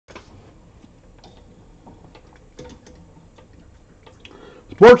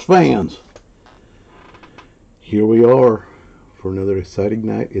Sports fans, here we are for another exciting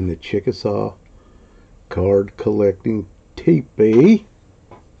night in the Chickasaw card collecting teepee.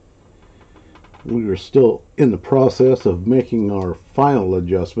 We are still in the process of making our final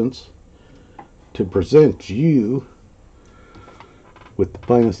adjustments to present you with the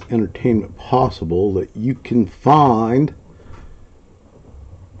finest entertainment possible that you can find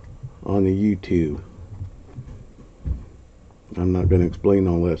on the YouTube. I'm not going to explain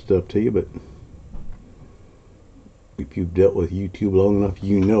all that stuff to you, but if you've dealt with YouTube long enough,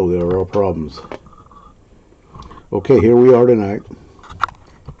 you know there are problems. Okay, here we are tonight.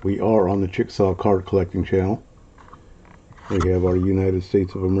 We are on the Chickasaw card collecting channel. We have our United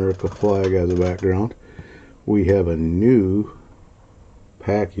States of America flag as a background. We have a new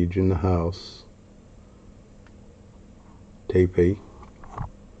package in the house. Teepee.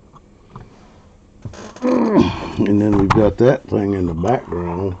 And then we've got that thing in the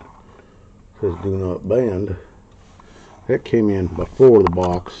background. It says do not band. That came in before the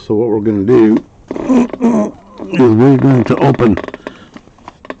box. So what we're going to do is we're going to open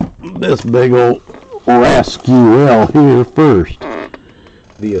this big old Rascal here first.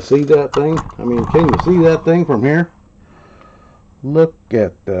 Do you see that thing? I mean, can you see that thing from here? Look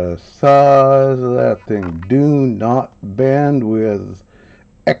at the size of that thing. Do not bend, with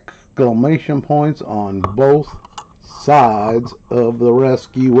exclamation points on both sides of the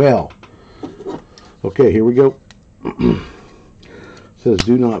Rascal. Okay, here we go. It says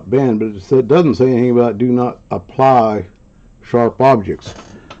do not bend, but it doesn't say anything about do not apply sharp objects.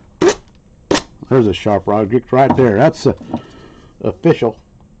 There's a sharp object right there. That's the official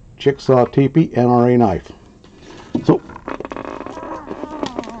Chickasaw Teepee NRA knife. So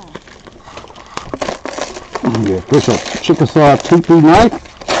the official Chickasaw Teepee knife.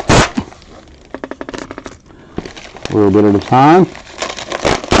 A little bit at a time.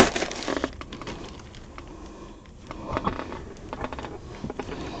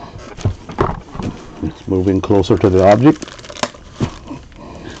 It's moving closer to the object.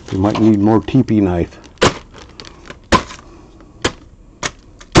 We might need more teepee knife.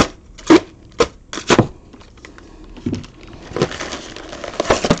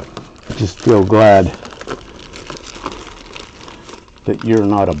 Just feel glad that you're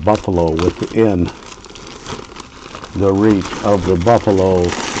not a buffalo within the reach of the buffalo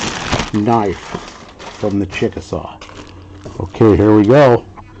knife from the Chickasaw. Okay, here we go.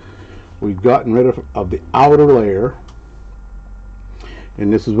 We've gotten rid of the outer layer,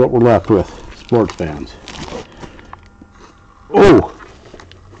 and this is what we're left with, sports fans. Oh,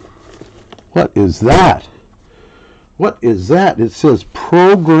 what is that? What is that? It says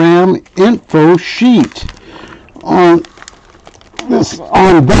program info sheet on this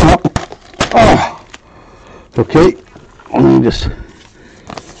on top. Oh. Okay, let me just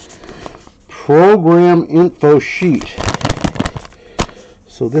program info sheet.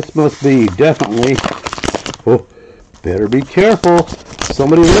 So this must be definitely, oh, better be careful.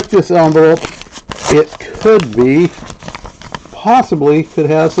 Somebody licked this envelope. It could be, possibly, could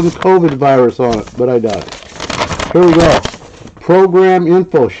have some COVID virus on it, but I doubt it. Here we go. Program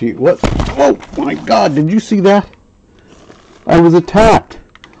info sheet. What? Oh my God, did you see that? I was attacked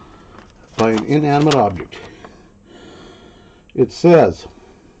by an inanimate object. It says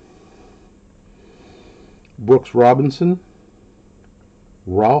Brooks Robinson,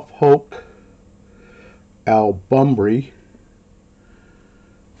 Ralph Hoke, Al Bumbry.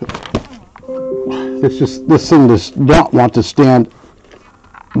 This thing does not want to stand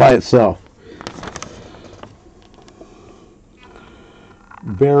by itself.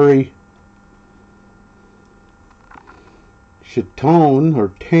 Barry Chatone or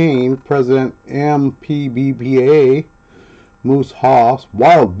Tane, President MPBPA. Moose Haas,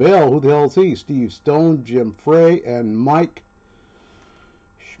 Wild Bill, who the hell is he? Steve Stone, Jim Frey, and Mike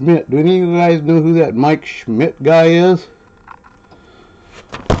Schmidt. Do any of you guys know who that Mike Schmidt guy is?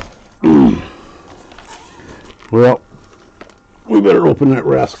 Well, we better open that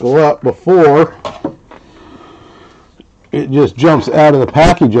rascal up before it just jumps out of the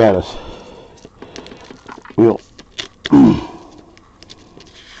package at us. We'll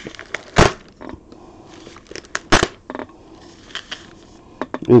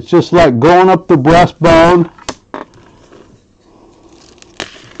it's just like going up the breastbone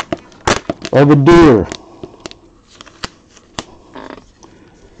of a deer.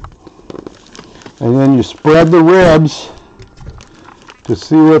 And then you spread the ribs to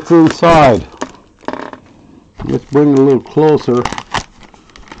see what's inside. Let's bring it a little closer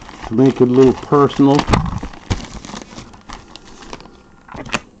to make it a little personal.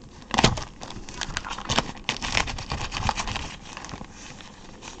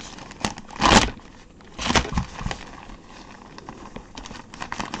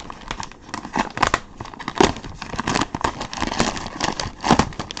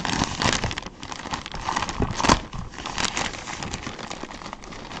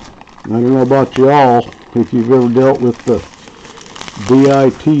 I don't know about y'all if you've ever dealt with the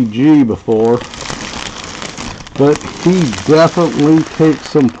BITG before, but he definitely takes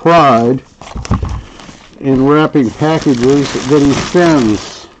some pride in wrapping packages that he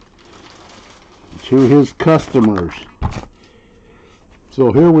sends to his customers.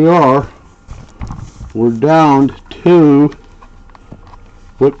 So here we are. We're down to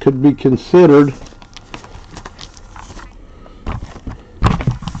what could be considered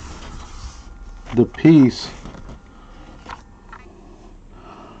the piece.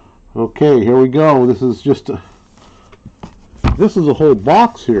 Okay, here we go. This is a whole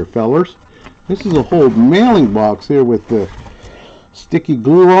box here, fellers. This is a whole mailing box here with the sticky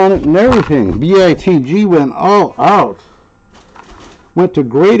glue on it and everything. BITG went all out. Went to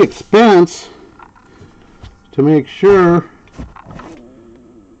great expense to make sure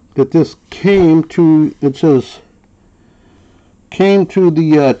that this came to, it says, came to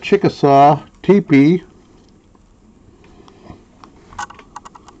the Chickasaw teepee.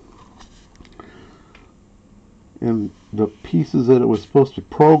 And the pieces that it was supposed to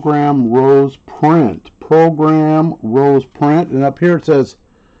program rose print. Program rose print. And up here it says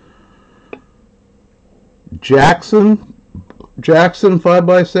Jackson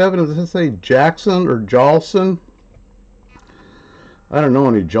 5x7. Does it say Jackson or Jolson? I don't know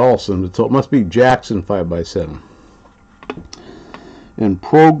any Jolson, so it must be Jackson 5x7. And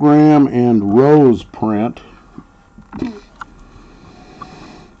program and rose print. I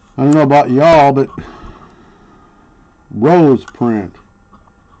don't know about y'all, but rose print.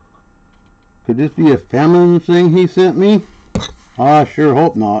 Could this be a feminine thing he sent me? I sure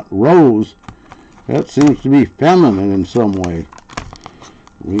hope not. Rose. That seems to be feminine in some way.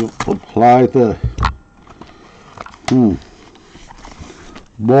 We'll apply the...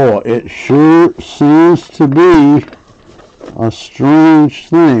 Boy, it sure seems to be a strange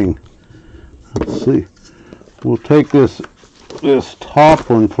thing. Let's see. We'll take this top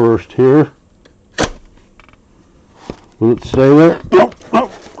one first here. Will it stay there? Nope.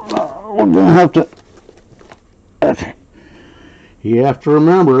 We're going to have to... You have to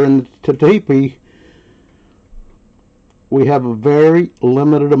remember, in the teepee, we have a very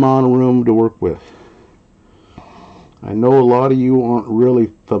limited amount of room to work with. I know a lot of you aren't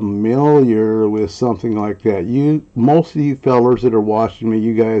really familiar with something like that. Most of you fellers that are watching me,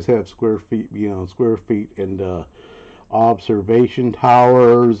 you guys have square feet and observation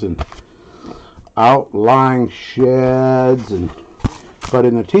towers and outlying sheds, but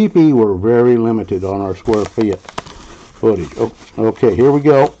in the teepee we're very limited on our square footage. Okay, here we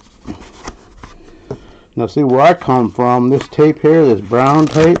go. Now see where I come from. This tape here, this brown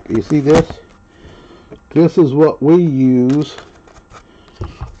tape, you see this? This is what we use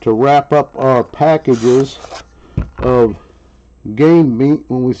to wrap up our packages of game meat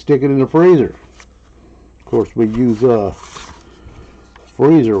when we stick it in the freezer. Of course, we use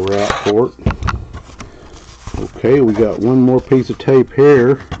freezer wrap for it. Okay, we got one more piece of tape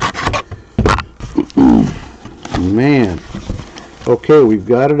here. Man. Okay, we've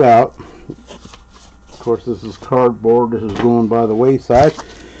got it out. Of course, this is cardboard. This is going by the wayside.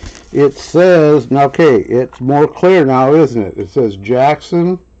 It says, now okay, it's more clear now, isn't it? It says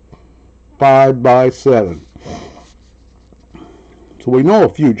Jackson 5x7. So we know a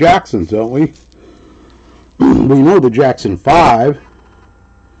few Jacksons, don't we? We know the Jackson 5.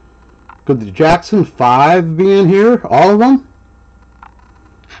 Could the Jackson 5 be in here? All of them?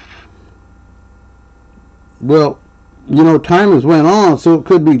 Well, you know, time has went on, so it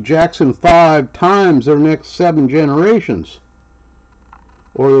could be Jackson 5 times their next 7 generations.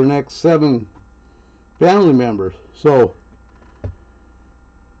 Or their next 7 family members. So,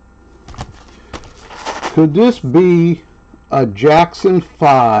 could this be a Jackson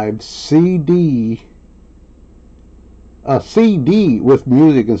 5 CD, a CD with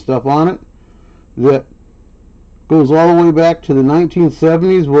music and stuff on it, that goes all the way back to the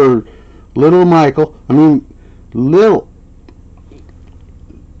 1970s, where little Michael,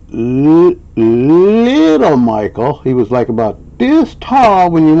 he was like about this tall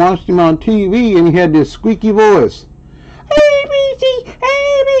when you watched him on TV, and he had this squeaky voice. ABC,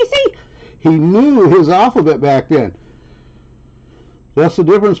 ABC. He knew his alphabet back then. That's the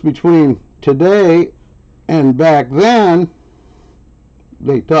difference between today and back then.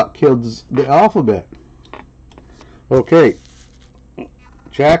 They taught kids the alphabet. Okay,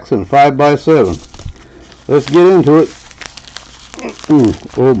 Jackson 5x7. Let's get into it.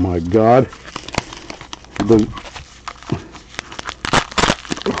 Oh my God.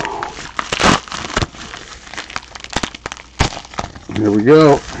 Here we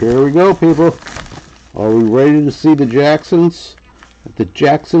go. Here we go, people. Are we ready to see the Jacksons The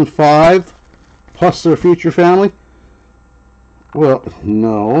Jackson 5 plus their future family? Well,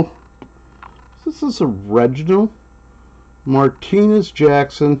 no. This is a Reginald Martinez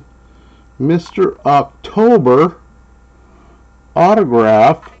Jackson Mr. October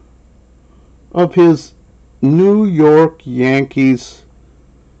autograph of his New York Yankees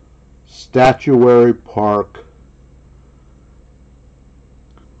Statuary Park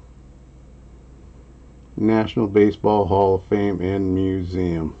National Baseball Hall of Fame and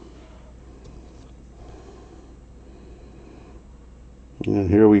Museum. And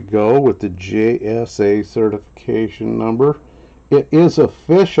here we go with the JSA certification number. It is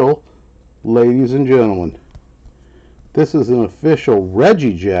official, ladies and gentlemen. This is an official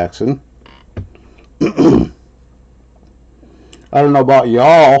Reggie Jackson. I don't know about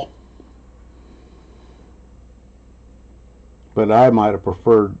y'all, but I might have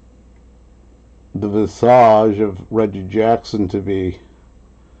preferred the visage of Reggie Jackson to be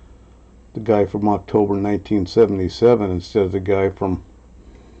the guy from October 1977 instead of the guy from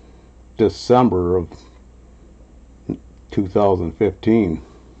December of 2015.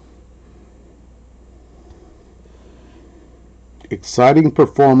 Exciting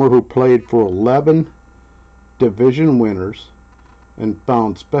performer who played for 11 division winners and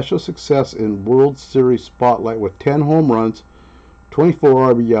found special success in World Series spotlight with 10 home runs,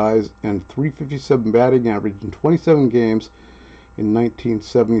 24 RBIs, and .357 batting average in 27 games in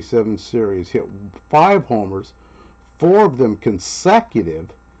 1977 series. Hit 5 homers, 4 of them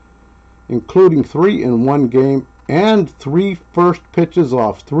consecutive, including 3 in one game, and 3 first pitches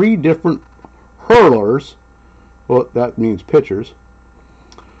off 3 different hurlers. Well, that means pitchers.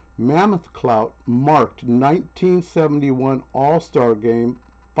 Mammoth Clout marked 1971 All-Star Game,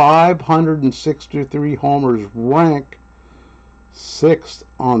 563 homers, rank 6th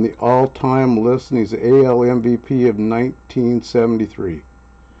on the all-time list, and he's the AL MVP of 1973.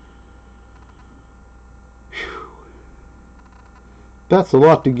 Whew. That's a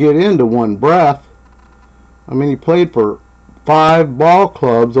lot to get into one breath. I mean, he played for 5 ball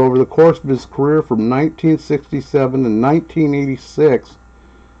clubs over the course of his career from 1967 to 1986.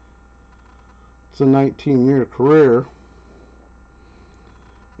 It's a 19-year career.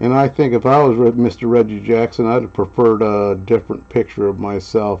 And I think if I was Mr. Reggie Jackson, I'd have preferred a different picture of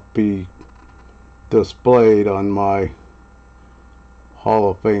myself be displayed on my Hall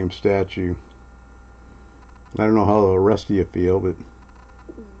of Fame statue. I don't know how the rest of you feel, but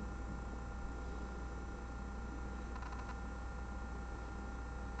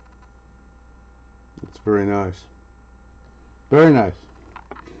it's very nice. Very nice.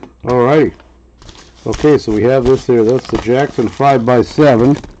 Alrighty. Okay, so we have this here. That's the Jackson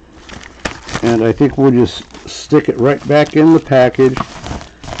 5x7. And I think we'll just stick it right back in the package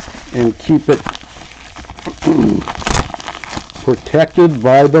and keep it protected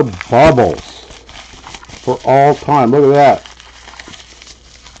by the bubbles for all time. Look at that.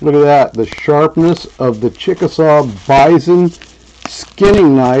 Look at that. The sharpness of the Chickasaw Bison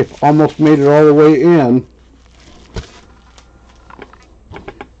skinning knife almost made it all the way in.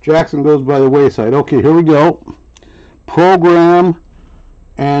 Jackson goes by the wayside. Okay, here we go. Program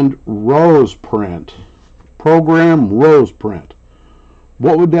and rose print. Program rose print.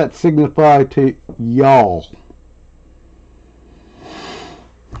 What would that signify to y'all?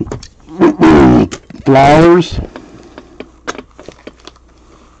 Flowers.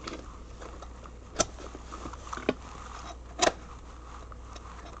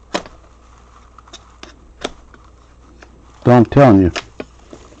 I'm telling you.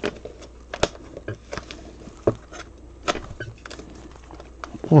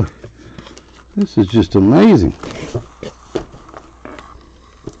 Boy, this is just amazing.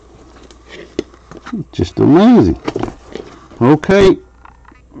 Just amazing. Okay,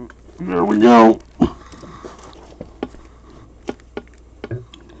 there we go.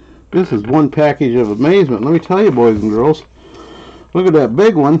 This is one package of amazement. Let me tell you, boys and girls. Look at that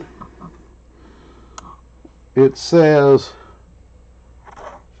big one. It says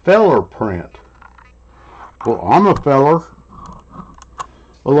feller print. Well, I'm a feller.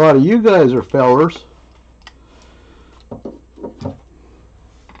 A lot of you guys are fellers.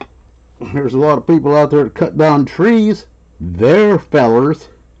 There's a lot of people out there that cut down trees. They're fellers.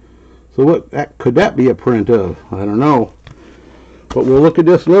 So what could that be a print of? I don't know. But we'll look at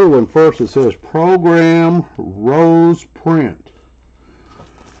this little one first. It says Program Rose Print.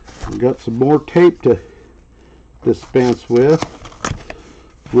 We've got some more tape to dispense with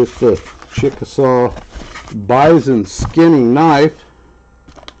the Chickasaw Bison skinning knife.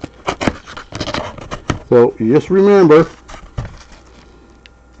 So you just remember,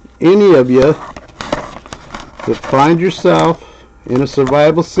 any of you that find yourself in a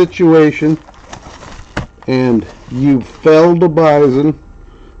survival situation and you felled a bison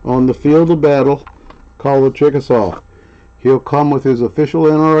on the field of battle, call the Chickasaw. He'll come with his official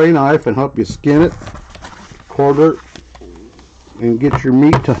NRA knife and help you skin it, quarter it, and get your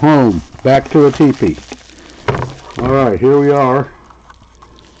meat to home, back to a teepee. Alright, here we are.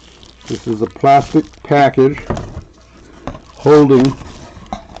 This is a plastic package holding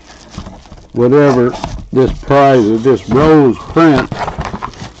whatever this prize is, this rose print.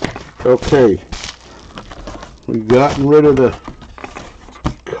 Okay, we've gotten rid of the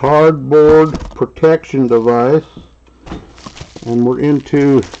cardboard protection device and we're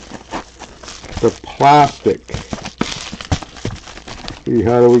into the plastic. See,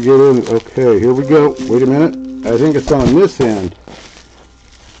 how do we get in? Okay, here we go. Wait a minute. I think it's on this end.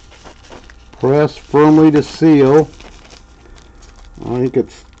 Press firmly to seal. I think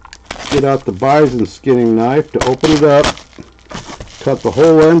it's, get out the bison skinning knife to open it up. Cut the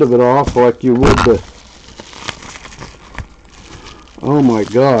whole end of it off like you would the... Oh my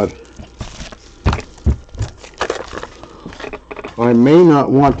God. I may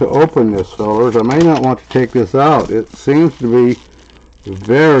not want to open this, fellas. I may not want to take this out. It seems to be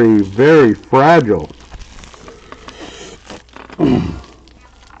very, very fragile.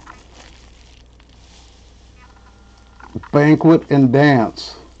 Banquet and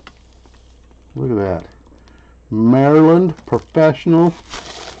dance. Look at that. Maryland Professional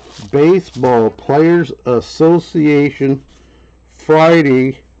Baseball Players Association,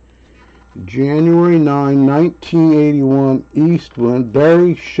 Friday, January 9, 1981, Eastwind.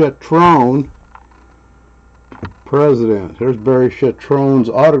 Barry Chatrone, president. There's Barry Chatrone's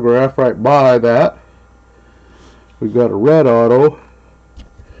autograph right by that. We've got a red auto.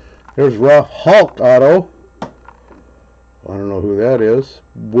 There's Rough Hulk auto. I don't know who that is.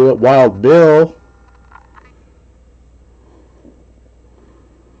 Wild Bill.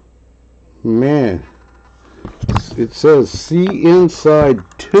 Man, it says see inside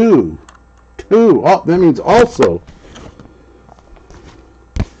 2. Oh, that means also.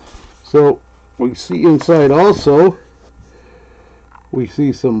 So we see inside also. We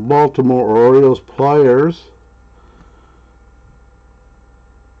see some Baltimore Orioles players.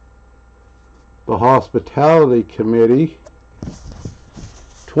 The Hospitality Committee.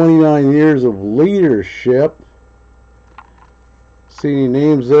 29 years of leadership. See any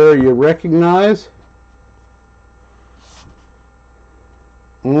names there you recognize?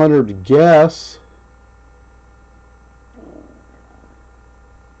 Honored guests.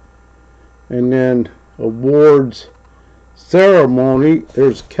 And then awards ceremony.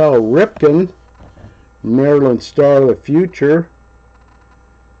 There's Cal Ripken, Maryland Star of the Future.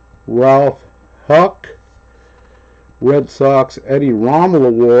 Ralph Huck, Red Sox Eddie Rommel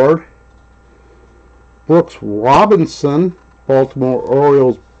Award. Brooks Robinson, Baltimore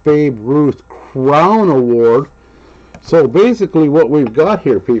Orioles Babe Ruth Crown Award. So basically what we've got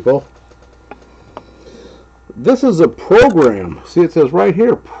here, people, this is a program. See, it says right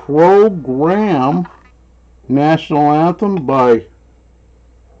here, program, national anthem by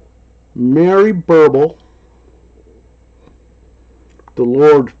Mary Burble. The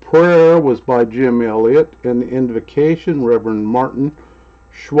Lord's Prayer was by Jim Elliott, and the Invocation, Reverend Martin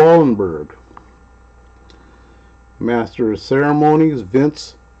Schwallenberg. Master of Ceremonies,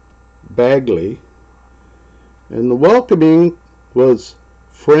 Vince Bagley. And the welcoming was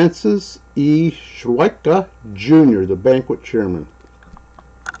Francis E. Schweika Jr., the banquet chairman.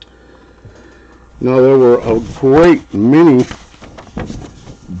 Now, there were a great many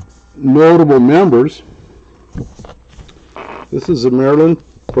notable members. This is the Maryland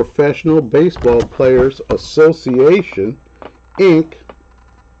Professional Baseball Players Association, Inc.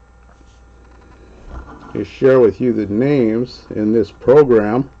 I share with you the names in this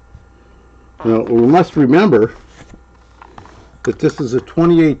program. Now, we must remember that this is the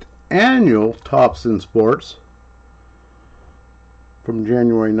 28th annual Tops in Sports from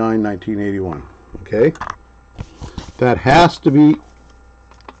January 9, 1981. Okay? That has to be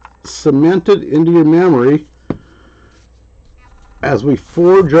cemented into your memory as we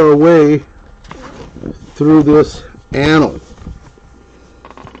forge our way through this annal.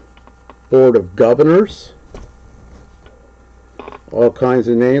 Board of Governors, all kinds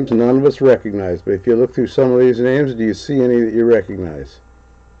of names none of us recognize, but if you look through some of these names, do you see any that you recognize?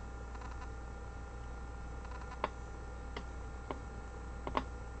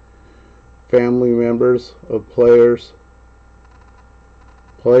 Family members of players,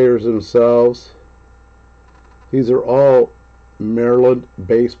 players themselves. These are all Maryland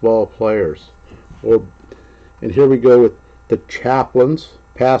baseball players. And here we go with the chaplains,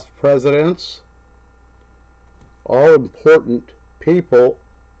 past presidents, all important people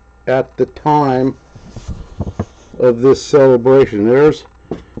at the time of this celebration. There's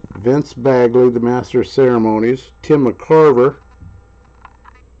Vince Bagley, the Master of Ceremonies. Tim McCarver.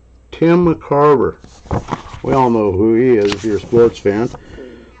 We all know who he is if you're a sports fan.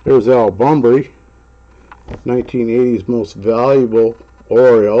 There's Al Bunbury, 1980s Most Valuable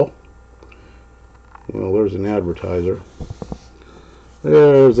Oriole. Well, there's an advertiser.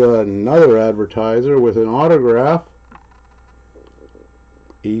 There's another advertiser with an autograph.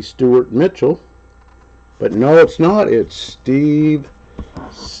 E. Stuart Mitchell. But no, it's not. It's Steve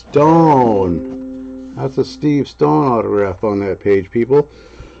Stone. That's a Steve Stone autograph on that page, people.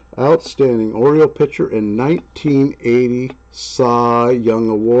 Outstanding Oriole pitcher and 1980 Cy Young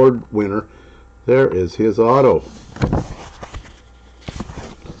Award winner. There is his auto.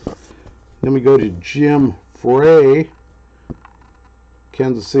 Then we go to Jim Frey,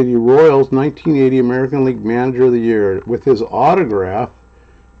 Kansas City Royals, 1980 American League Manager of the Year, with his autograph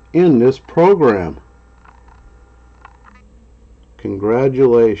in this program.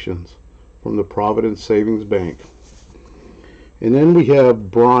 Congratulations from the Providence Savings Bank. And then we have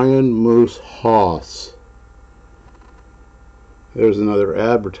Brian Moose Haas. There's another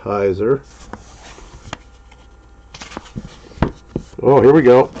advertiser. Oh, here we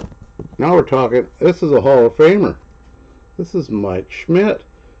go. Now we're talking. This is a Hall of Famer. This is Mike Schmidt.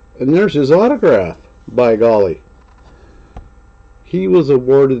 And there's his autograph, by golly. He was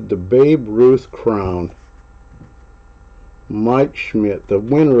awarded the Babe Ruth crown. Mike Schmidt, the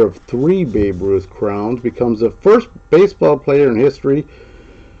winner of 3 Babe Ruth crowns, becomes the first baseball player in history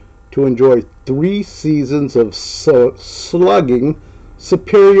to enjoy 3 seasons of slugging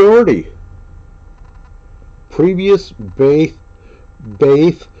superiority. Previous Babe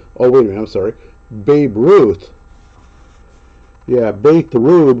Ruth. Yeah, Babe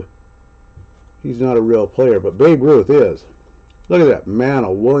Rube. He's not a real player, but Babe Ruth is. Look at that.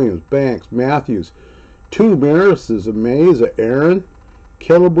 Mantle, Williams, Banks, Matthews. 2 Maris's, Mays, Aaron,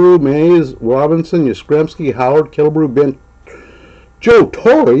 Killebrew, Mays, Robinson, Yastrzemski, Howard, Killebrew, Ben, Joe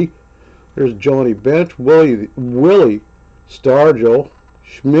Torre. There's Johnny Bench, Willie Stargell,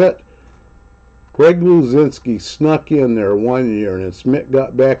 Schmidt. Greg Luzinski snuck in there 1 year, and then Schmidt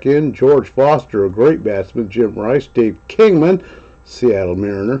got back in. George Foster, a great batsman. Jim Rice, Dave Kingman, Seattle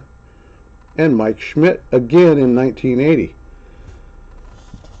Mariner, and Mike Schmidt again in 1980.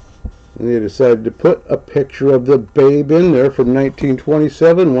 And they decided to put a picture of the Babe in there from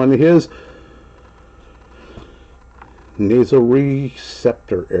 1927 when his nasal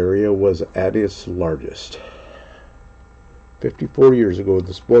receptor area was at its largest. 54 years ago,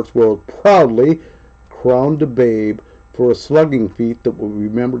 the sports world proudly crowned the Babe for a slugging feat that will be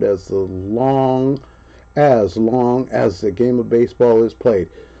remembered as long as the game of baseball is played.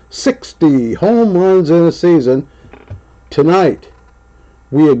 60 home runs in a season. Tonight,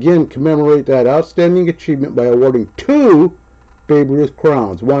 we again commemorate that outstanding achievement by awarding 2 Babe Ruth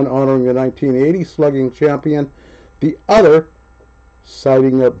crowns, one honoring the 1980 slugging champion, the other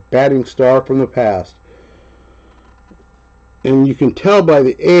citing a batting star from the past. And you can tell by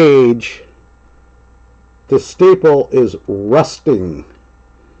the age, the staple is rusting.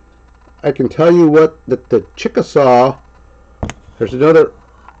 I can tell you what, that the Chickasaw, there's another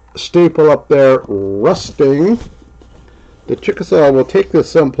staple up there, rusting. The Chickasaw will take this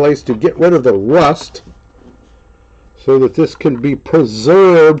someplace to get rid of the rust so that this can be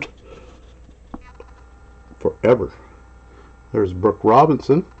preserved forever. There's Brooke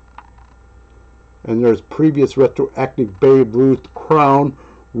Robinson. And there's previous retroactive Babe Ruth crown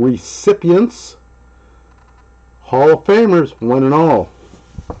recipients. Hall of Famers, one and all.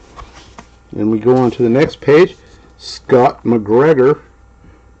 And we go on to the next page. Scott McGregor,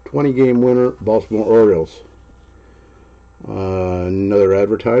 20-game winner, Baltimore Orioles. Another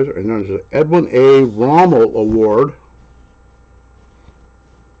advertiser. And there's the Edwin A. Rommel Award.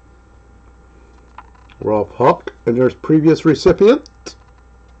 Ralph Huck. And there's previous recipient.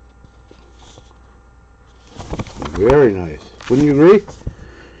 Very nice. Wouldn't you agree?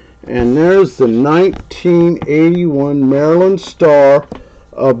 And there's the 1981 Maryland Star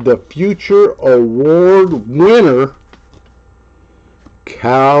of the Future Award winner,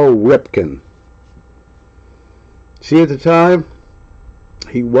 Cal Ripken. See, at the time,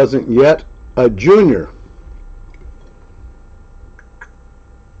 he wasn't yet a junior.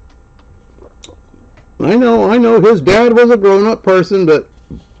 I know his dad was a grown-up person, but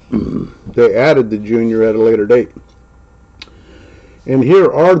they added the junior at a later date. And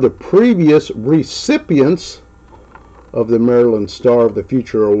here are the previous recipients of the Maryland Star of the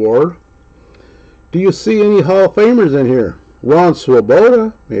Future Award. Do you see any Hall of Famers in here? Ron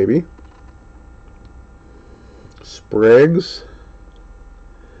Swoboda, maybe. Spriggs.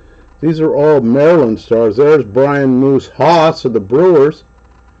 These are all Maryland stars. There's Brian Moose Haas of the Brewers.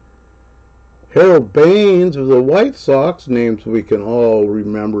 Harold Baines of the White Sox, names we can all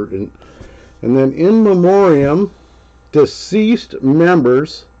remember. And then in memoriam, deceased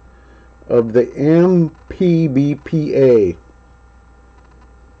members of the MPBPA.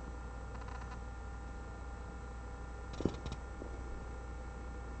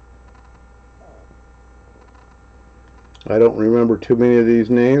 I don't remember too many of these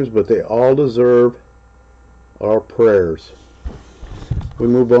names, but they all deserve our prayers. We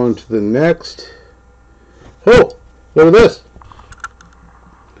move on to the next. Oh, look at this.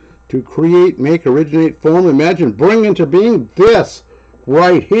 To create, make, originate, form, imagine, bring into being. This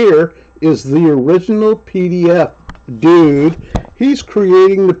right here is the original PDF. Dude, he's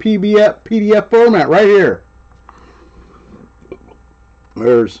creating the PDF format right here.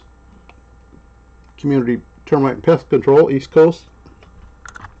 There's Community Termite and Pest Control, East Coast.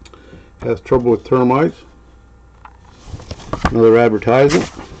 Has trouble with termites. Another advertisement.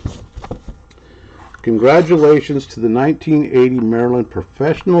 Congratulations to the 1980 Maryland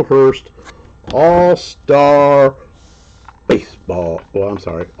Professional Hearst All-Star Baseball. Well, I'm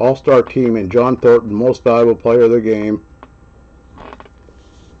sorry, All-Star Team, and John Thornton, Most Valuable Player of the Game.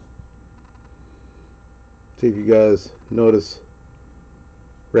 See if you guys notice,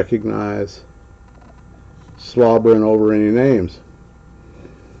 recognize, slobbering over any names.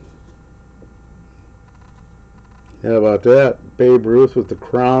 How about that? Babe Ruth with the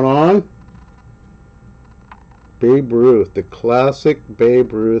crown on. Babe Ruth, the classic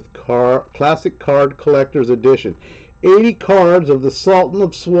Babe Ruth classic card collector's edition. 80 cards of the Sultan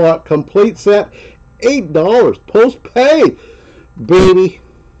of SWAT complete set, $8 post pay, baby.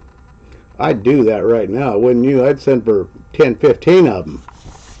 I'd do that right now, wouldn't you? I'd send for 10, 15 of them.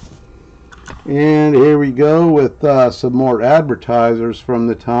 And here we go with some more advertisers from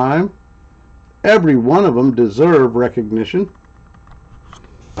the time. Every one of them deserve recognition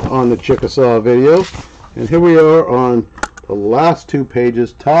on the Chickasaw video. And here we are on the last two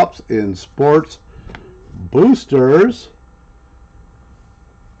pages, tops in sports boosters.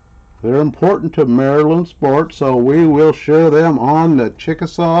 They're important to Maryland sports, so we will share them on the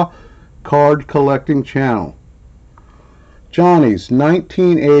Chickasaw Card Collecting channel. Johnny's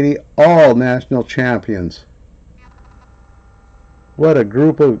 1980 All National Champions. What a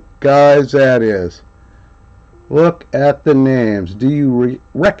group of guys that is. Look at the names. Do you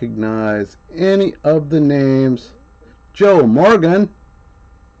recognize any of the names? Joe Morgan.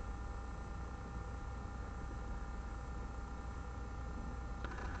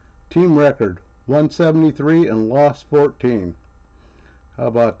 Team record 173 and lost 14. How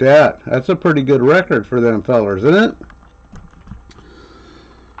about that? That's a pretty good record for them fellers, isn't it?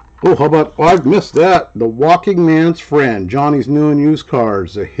 Oh, how about, oh, I've missed that. The Walking Man's Friend, Johnny's New and Used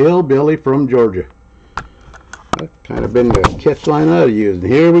Cars, a hillbilly from Georgia. That's kind of been the catch line I'd use. And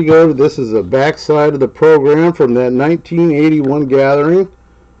here we go. This is the back side of the program from that 1981 gathering.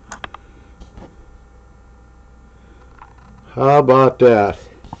 How about that?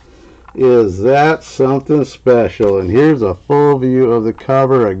 Is that something special? And here's a full view of the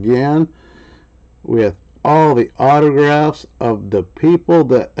cover again with all the autographs of the people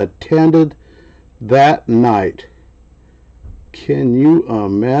that attended that night. Can you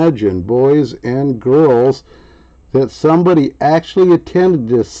imagine, boys and girls, that somebody actually attended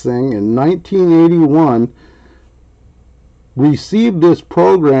this thing in 1981, received this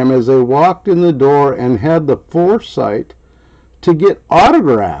program as they walked in the door, and had the foresight to get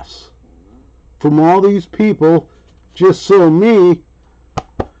autographs from all these people, just so me,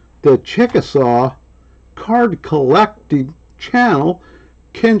 the Chickasaw Card Collecting channel,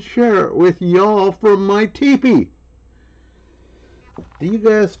 can share it with y'all from my teepee. Do you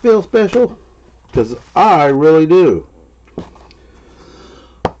guys feel special? Because I really do.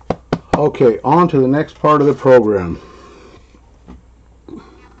 Okay, on to the next part of the program.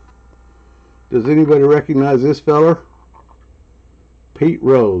 Does anybody recognize this feller? Pete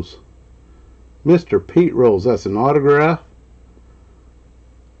Rose. Mr. Pete Rose. That's an autograph.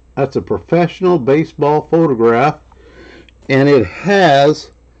 That's a professional baseball photograph, and it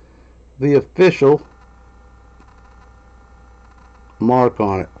has the official mark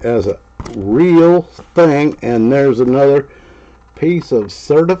on it as a real thing. And there's another piece of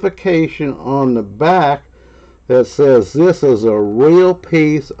certification on the back that says this is a real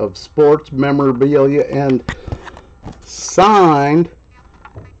piece of sports memorabilia, and signed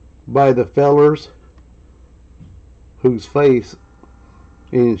by the fellers whose face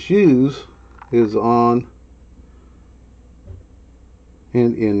and shoes is on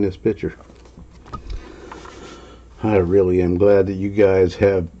and in this picture. I really am glad that you guys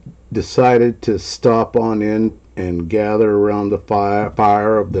have decided to stop on in and gather around the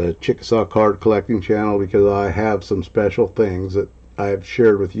fire of the Chickasaw card collecting channel because I have some special things that I have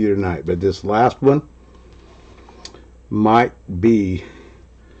shared with you tonight. But this last one might be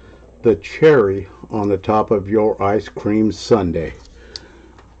the cherry on the top of your ice cream sundae.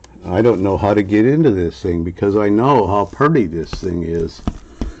 I don't know how to get into this thing because I know how pretty this thing is.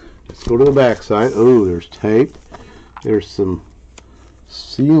 Let's go to the back side. Oh, there's tape. There's some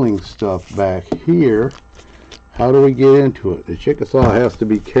sealing stuff back here. How do we get into it? The Chickasaw has to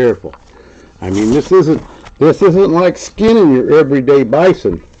be careful. I mean, this isn't like skinning your everyday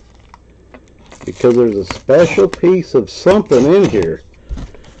bison, because there's a special piece of something in here.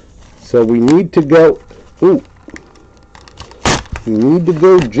 So we need to go, ooh, we need to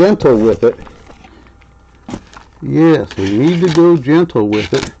go gentle with it. Yes, we need to go gentle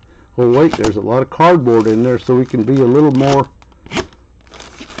with it. Oh wait, there's a lot of cardboard in there, so we can be a little more.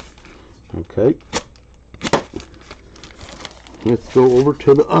 Okay. Let's go over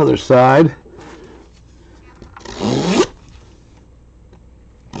to the other side.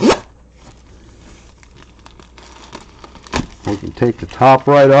 I can take the top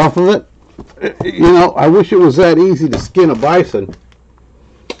right off of it. You know, I wish it was that easy to skin a bison,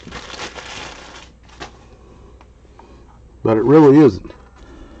 but it really isn't.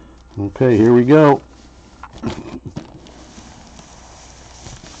 Okay, here we go.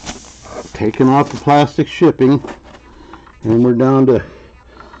 Taking off the plastic shipping, and we're down to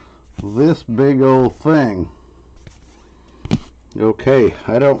this big old thing. Okay,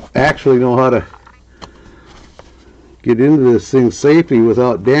 I don't actually know how to get into this thing safely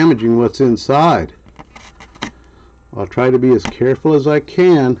without damaging what's inside. I'll try to be as careful as I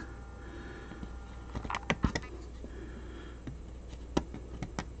can.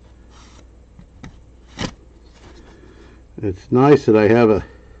 It's nice that I have a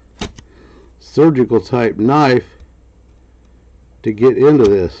surgical type knife to get into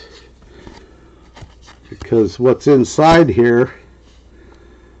this, because what's inside here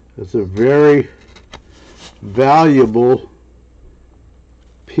is a very valuable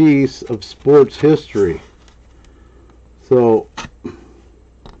piece of sports history. So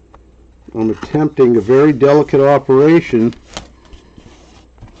I'm attempting a very delicate operation.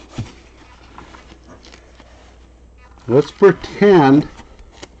 Let's pretend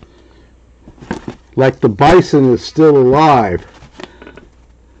like the bison is still alive,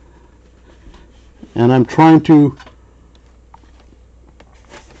 and I'm trying to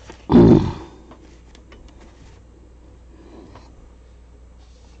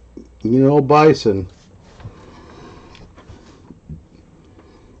you know, bison,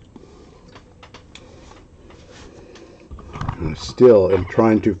 I still am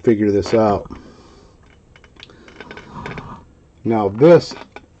trying to figure this out. Now this,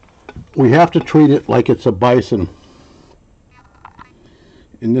 we have to treat it like it's a bison,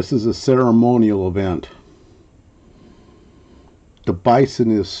 and this is a ceremonial event. The bison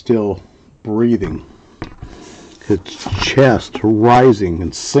is still breathing, its chest rising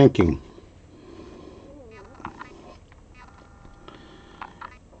and sinking.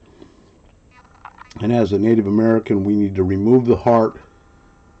 And as a Native American, we need to remove the heart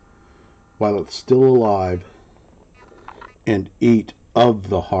while it's still alive and eat of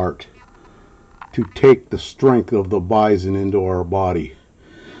the heart to take the strength of the bison into our body.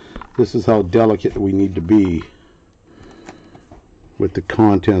 This is how delicate we need to be with the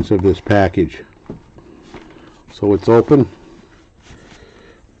contents of this package. So it's open.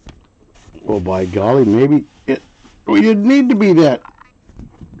 Oh, by golly, maybe we didn't need to be that.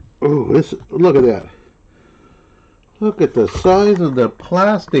 Oh, this, look at that. Look at the size of the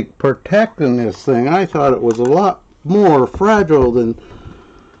plastic protecting this thing. I thought it was a lot more fragile than,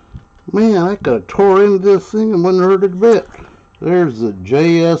 man, I could have tore into this thing and wouldn't hurt it a bit. There's the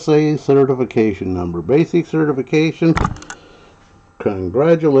JSA certification number. Basic certification.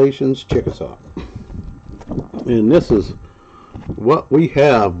 Congratulations, Chickasaw. And this is what we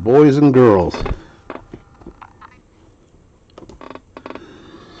have, boys and girls.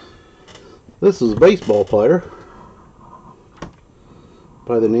 This is a baseball player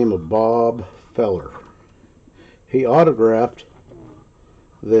by the name of Bob Feller. He autographed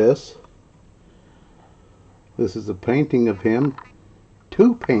this. This is a painting of him.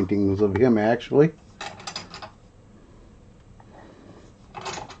 Two paintings of him, actually.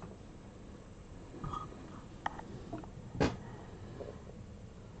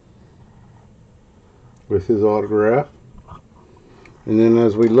 With his autograph. And then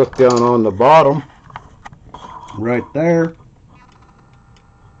as we look down on the bottom, right there,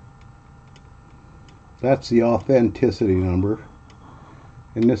 that's the authenticity number.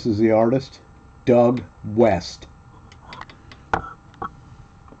 And this is the artist, Doug West.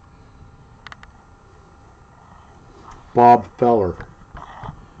 Bob Feller,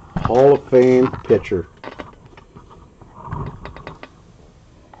 Hall of Fame pitcher.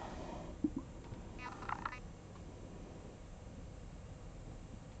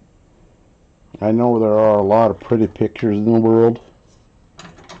 I know there are a lot of pretty pictures in the world,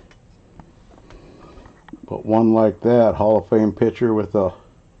 but one like that, Hall of Fame pitcher with a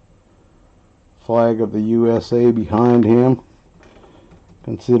flag of the USA behind him,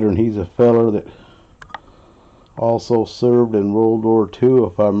 considering he's a feller that also served in World War II,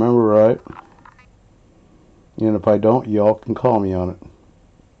 if I remember right. And if I don't, y'all can call me on it.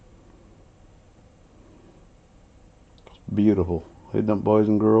 It's beautiful, isn't it, boys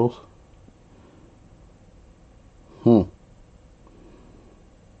and girls?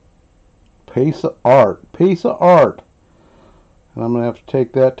 Piece of art. Piece of art. And I'm going to have to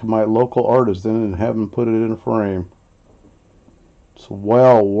take that to my local artisan and have him put it in a frame. It's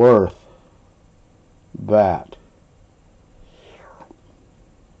well worth that.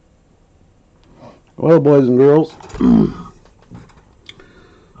 Well, boys and girls,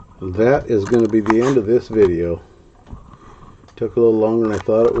 that is going to be the end of this video. Took a little longer than I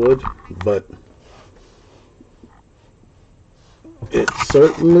thought it would, but it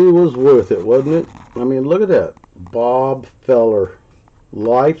certainly was worth it, wasn't it? I mean, look at that. Bob Feller.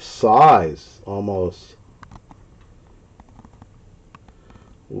 Life size, almost.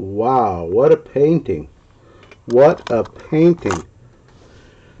 Wow, what a painting. What a painting.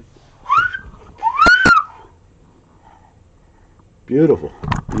 Beautiful.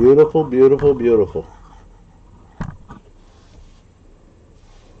 Beautiful, beautiful, beautiful.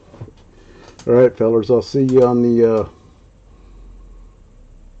 Alright, fellers, I'll see you on the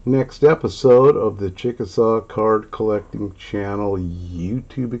next episode of the Chickasaw Card Collecting Channel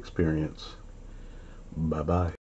YouTube experience. Bye-bye.